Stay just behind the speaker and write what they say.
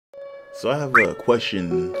So I have a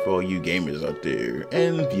question for all you gamers out there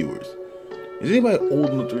and viewers. Is anybody old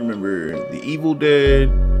enough to remember the Evil Dead,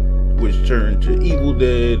 which turned to Evil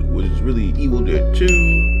Dead, which is really Evil Dead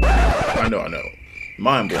 2? I know.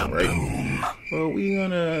 Mind blown, right? Well, we're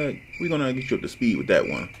gonna get you up to speed with that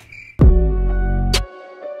one.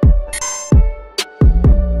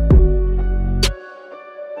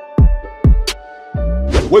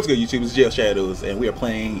 What's good, YouTube? It's Jail Shadows, and we are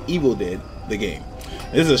playing Evil Dead, the game.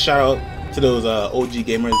 This is a shout out to those OG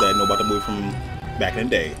gamers that know about the movie from back in the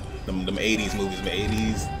day, them 80s movies, the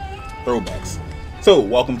 80s throwbacks. So,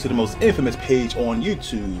 welcome to the most infamous page on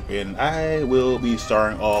YouTube, and I will be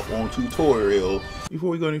starting off on tutorial. Before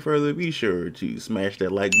we go any further, be sure to smash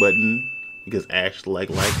that like button, because Ash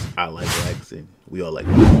likes, I like likes, and we all like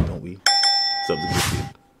likes, don't we? Subs are good too.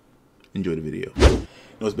 Enjoy the video. I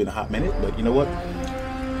know it's been a hot minute, but you know what?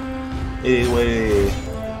 It is what it is.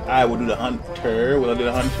 I will do the hunter. Will I do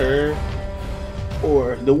the hunter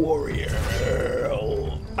or the warrior?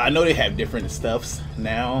 I know they have different stuffs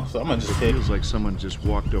now, so I'm gonna just pick. Feels like someone just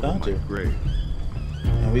walked over my grave.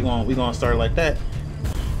 And we gonna start like that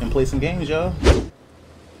and play some games, y'all.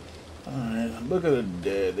 Alright, Book of the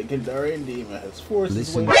Dead. The Kandarian demon has forced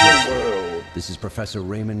his way through the world. This is Professor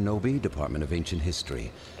Raymond Noby, Department of Ancient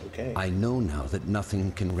History. Okay. I know now that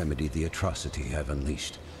nothing can remedy the atrocity I've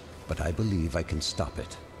unleashed, but I believe I can stop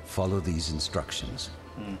it. Follow these instructions.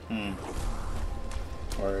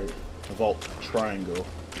 Alright, vault triangle.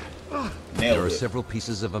 There are several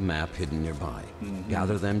pieces of a map hidden nearby.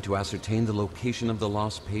 Gather them to ascertain the location of the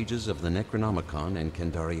lost pages of the Necronomicon and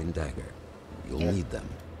Kandarian dagger. You'll need them.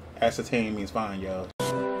 Ascertain means find, y'all.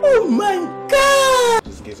 Oh my god!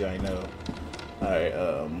 Just in case y'all ain't know. Alright,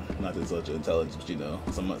 not this such intelligence, but you know,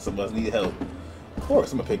 some of us need help. Of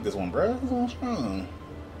course, I'm gonna pick this one, bro. This one's strong.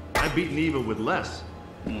 I've beaten evil with less.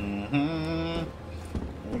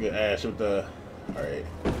 Look at Ash with the. Alright.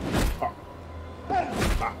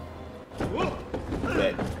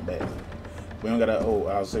 Bet. We don't gotta. Oh,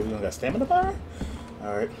 I was saying we don't got stamina bar?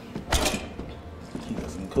 Alright. He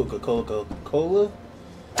got some Coca-Cola.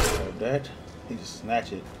 Like that. He just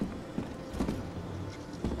snatch it.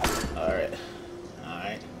 Alright.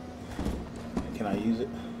 Can I use it?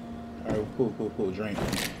 Alright, cool. Drink.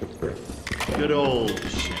 Good old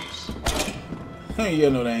ships. You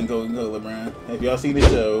know that ain't Coca-Cola, man. If y'all see the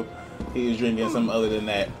show, he was drinking something other than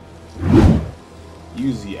that.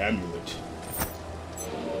 Use the amulet.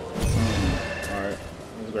 Alright,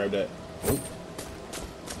 let's grab that.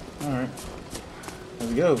 Alright,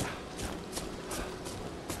 let's go.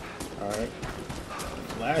 Alright,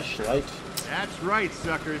 flashlight. That's right,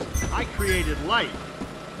 suckers. I created light.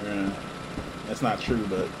 Yeah, that's not true,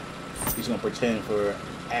 but he's gonna pretend for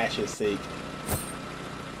Ash's sake.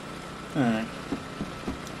 Alright.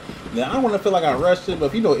 Now, I don't want to feel like I rushed it, but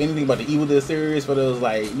if you know anything about the Evil Dead series, for those,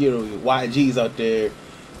 like, you know, YGs out there,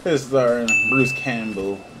 this is Bruce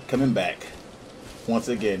Campbell coming back once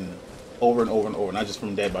again, over and over, not just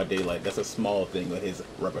from Dead by Daylight. That's a small thing with his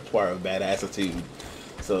repertoire of bad attitude.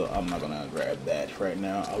 So I'm not gonna grab that right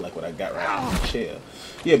now. I like what I got right now. Chill.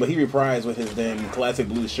 Yeah, but he reprised with his damn classic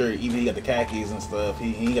blue shirt. Even he got the khakis and stuff.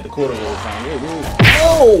 He got the corduroys on.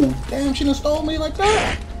 Oh, damn! She done stole me like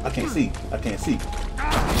that. I can't see.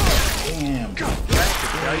 Damn.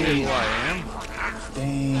 Tell you who I am.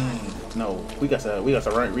 Dang. No, we got to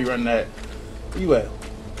rerun that. Where you at?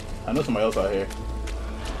 I know somebody else out here.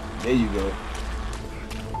 There you go.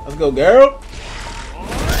 Let's go, girl.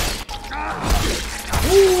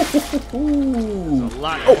 Ooh.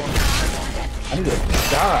 I need a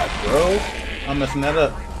dodge, bro. I'm messing that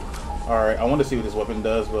up. Alright, I want to see what this weapon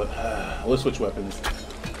does, but we'll switch weapons.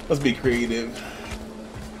 Let's be creative.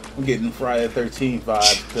 I'm getting Friday the 13th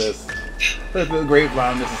vibes, because the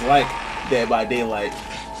grapevine, this is like Dead by Daylight.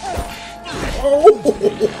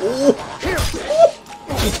 Oh!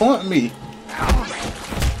 She's haunting me.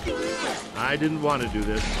 I didn't want to do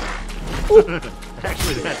this.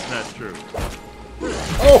 Actually, that's not true.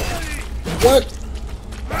 Oh! What?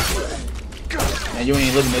 Man, you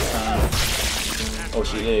ain't living this time. Oh,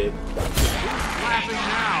 she did. Laughing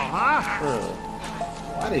now, huh? Bro,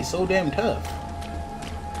 why are they so damn tough?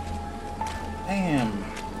 Damn.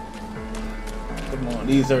 Come on.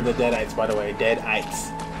 These are the Deadites, by the way.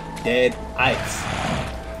 Deadites.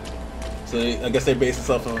 So I guess they based this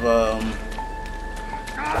off of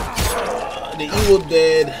the Evil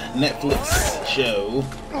Dead Netflix show.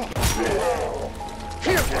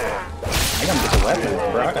 I gotta get the weapon,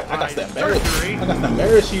 bro. I got to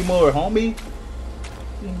embarrass you more, homie.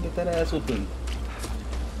 You can get that ass whooping.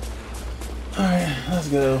 Alright, let's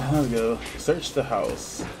go. Search the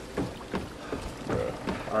house. Bro,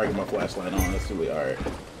 I already got my flashlight on. Let's do it. Alright.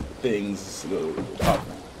 things go pop.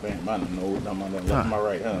 Man, mine no, I'm on the left, my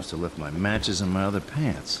right, huh? Must have left my matches in my other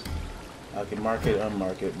pants. I can mark it,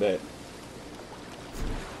 unmark it, bet.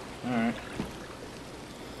 Alright.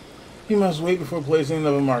 You must wait before placing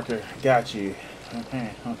another marker. Got you.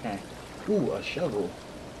 Okay, okay. Ooh, a shovel.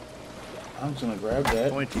 I'm just gonna grab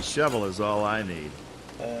that. Pointy shovel is all I need.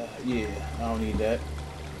 Yeah, I don't need that.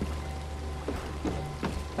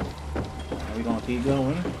 We gonna keep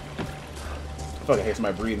going. Fuck, I hear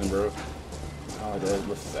somebody breathing, bro. I don't like that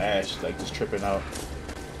with his ash, like just tripping out.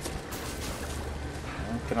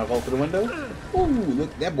 Can I vault through the window? Ooh,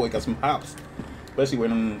 look, that boy got some hops. Especially when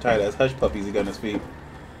them tight ass hush puppies he got on his feet.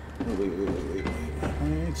 Wait.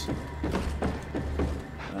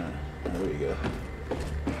 There we go.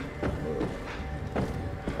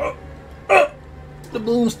 Oh, the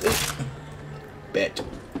boomstick. Bet.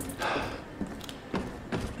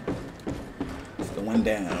 It's going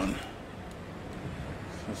down.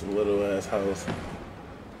 That's a little ass house.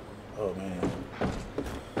 Oh man.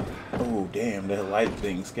 Oh damn, that light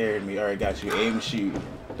thing scared me. Alright, got you. Aim, shoot.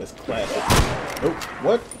 That's classic. Oh,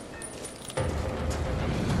 what?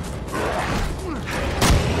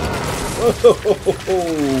 Whoa!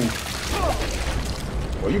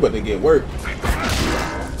 Oh, you about to get worked.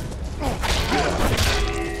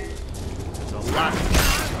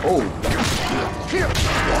 Oh.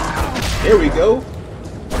 There we go.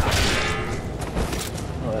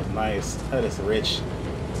 Oh, that's nice. That is rich.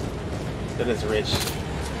 That is rich.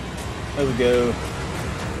 Let's go.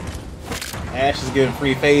 Ash is getting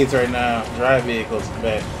free fades right now. Drive vehicles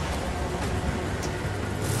back.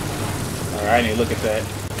 Alright, I need to look at that.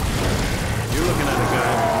 You're looking at a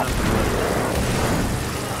guy with nothing.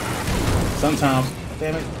 Sometimes,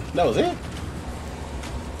 damn it, that was it.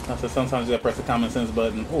 I said sometimes you gotta press the common sense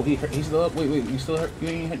button. Oh, he's still up. Wait, you still hurt? You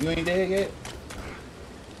ain't dead yet?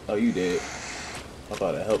 Oh, you dead. I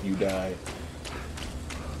thought I'd help you die.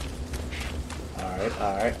 Alright.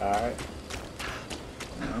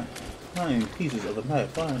 Find pieces of the map.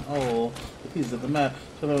 Find all the pieces of the map.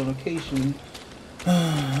 To the location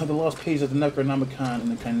of the lost page of the Necronomicon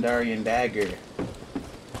and the Kandarian dagger.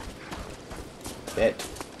 Bet.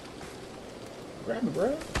 Grab it,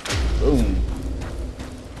 bro. Boom.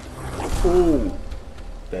 Ooh.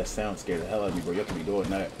 That sound scared the hell out of me, bro. You have to be doing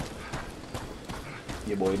that.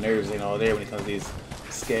 Your boy nerves ain't all there when it comes to these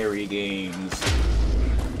scary games.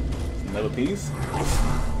 Another piece?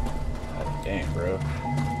 God damn, bro.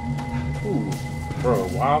 Ooh. Bro,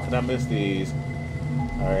 wow, could I miss these?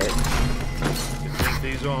 Alright. I could take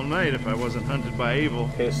these all night if I wasn't hunted by evil.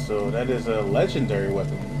 Pistol. That is a legendary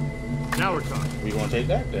weapon. Now we're talking. We gonna take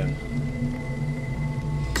that then.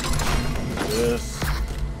 This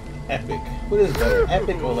epic. What is better,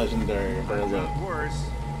 epic or legendary? Worse.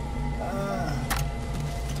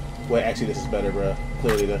 Well, actually, this is better, bro.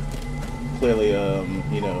 Clearly,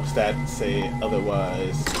 you know, stats say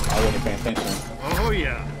otherwise. I wasn't paying attention. Oh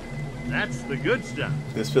yeah, that's the good stuff.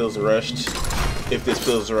 This feels rushed. If this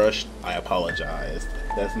feels rushed, I apologize.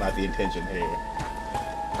 That's not the intention here.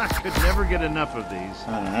 I could never get enough of these.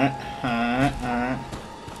 Alright.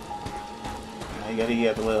 You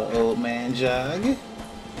got the little old man jog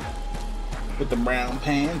with the brown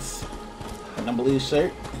pants and the blue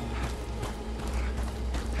shirt.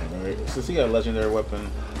 Alright, since he got a legendary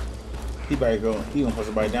weapon, he gonna put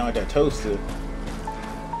somebody down with that toaster.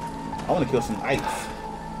 I want to kill some ice.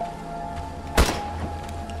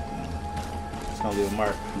 That's gonna leave a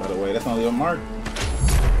mark, by the way. That's gonna leave a mark.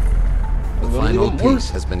 The final piece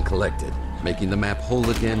has been collected, making the map whole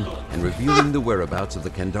again and revealing the whereabouts of the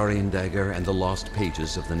Kandarian dagger and the lost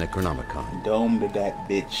pages of the Necronomicon. Dome to that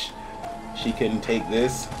bitch. She couldn't take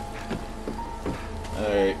this.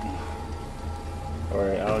 Alright.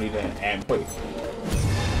 Alright, I don't need that. And wait.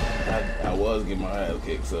 I was getting my ass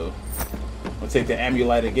kicked, so I'll take the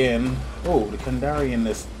amulite again. Oh, the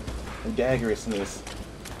Kandarianness, the daggerousness.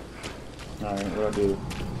 Alright, what do I do?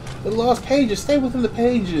 The lost pages, stay within the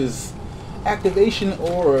pages. Activation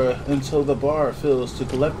aura until the bar fills to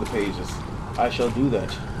collect the pages. I shall do that.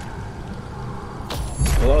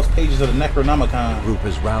 The lost pages of the Necronomicon. The group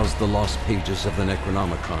has roused the lost pages of the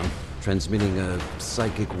Necronomicon, transmitting a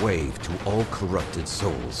psychic wave to all corrupted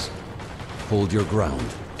souls. Hold your ground.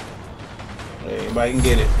 Anybody can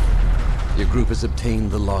get it. Your group has obtained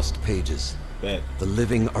the lost pages. Bet. The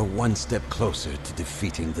living are one step closer to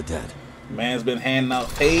defeating the dead. Man's been handing out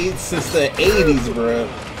pages since the 80s, bro.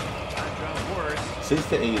 Since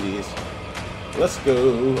the 80s. Let's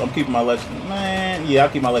go. I'm keeping my I'll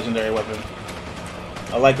keep my legendary weapon.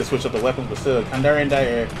 I like to switch up the weapons, but still, Kandarian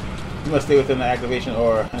dagger. You must stay within the activation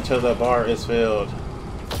aura until the bar is filled.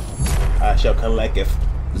 I shall collect it.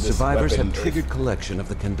 The Survivors have triggered collection of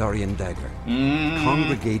the Kandarian dagger.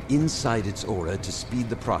 Congregate inside its aura to speed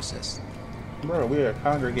the process. Bro, we are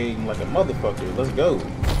congregating like a motherfucker. Let's go.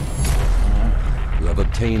 You have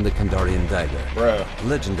obtained the Kandarian dagger. Bruh.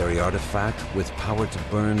 Legendary artifact with power to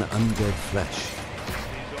burn undead flesh.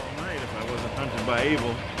 All night if I wasn't hunted by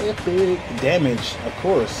evil. Epic damage, of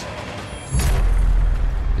course.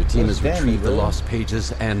 Your team has Damage, retrieved the bro. lost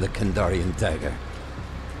pages and the Kandarian dagger.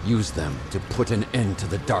 Use them to put an end to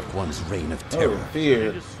the Dark One's reign of terror. Oh,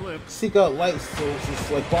 fear. Just slip. Seek out light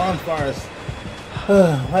sources like bonfires.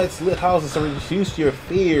 Lights lit houses to reduce your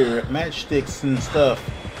fear. Matchsticks and stuff.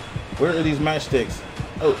 Where are these matchsticks?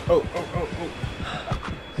 Oh.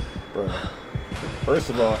 Bro. First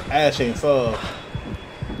of all, Ash ain't solved.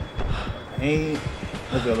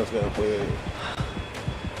 Let's go. Wait.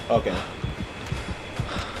 Okay.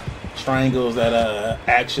 Triangle's that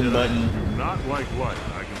action button. Do not like what?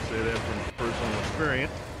 I can say that from personal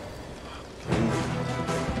experience.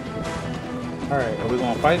 Alright, are we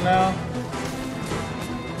gonna fight now?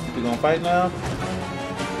 We gonna fight now?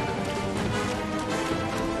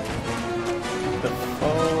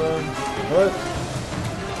 What?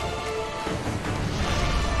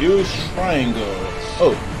 Use triangle.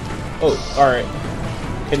 Oh, alright.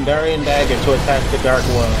 Kandarian dagger to attack the Dark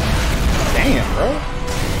One. Damn, bro.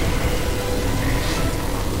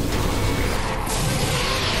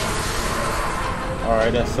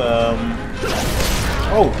 Alright, that's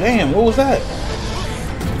oh damn, what was that?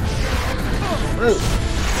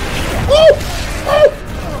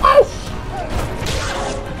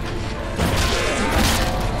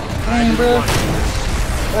 Dang, bro.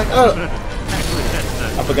 Back up.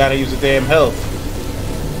 I forgot to use the damn health.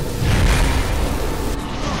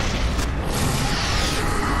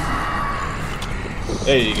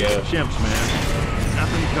 There you go. Chimps, man.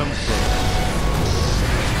 Nothing comes first.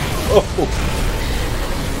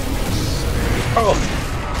 Oh.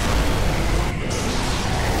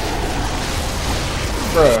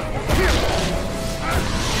 Bruh.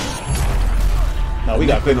 No, we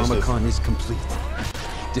got finish this. Necronomicon is complete.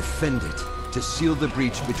 Defend it to seal the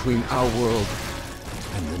breach between our world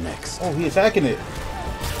and the next. Oh, he attacking it.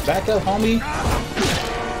 Back up, homie. You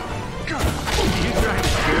trying to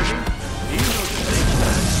scare me? You know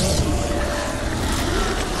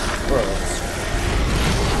Bruh.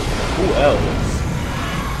 Who else?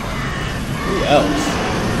 Who else?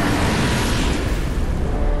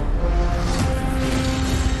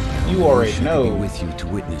 You already Be know. with you to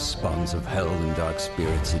witness spawns of hell and dark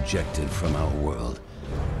spirits ejected from our world.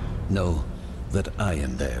 Know that I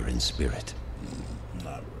am there in spirit.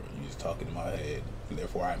 Nah, bro. You just talking in my head. And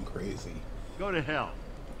therefore, I'm crazy. Go to hell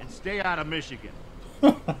and stay out of Michigan.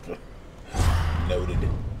 Noted.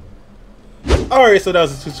 Alright, so that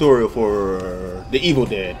was a tutorial for the Evil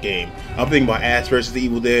Dead game. I'm thinking about Ash versus the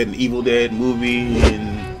Evil Dead, and Evil Dead movie,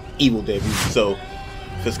 and Evil Dead movie. So,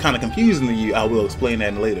 if it's kind of confusing to you, I will explain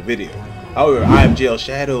that in a later video. However, I am Jail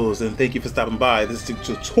Shadows, and thank you for stopping by. This is a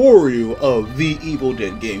tutorial of the Evil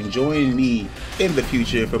Dead game. Join me in the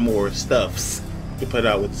future for more stuffs to put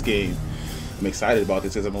out with this game. I'm excited about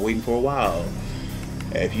this because I've been waiting for a while.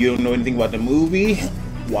 If you don't know anything about the movie,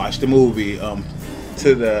 watch the movie.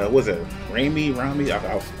 To the, what's it,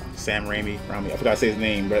 Sam Raimi, I forgot to say his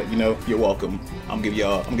name, but you know, you're welcome. I'm giving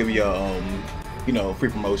y'all, you know, free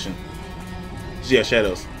promotion. Yeah,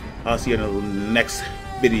 Shadows. I'll see you in the next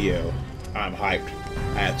video. I'm hyped.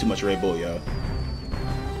 I had too much Red Bull, y'all.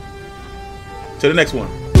 To the next one.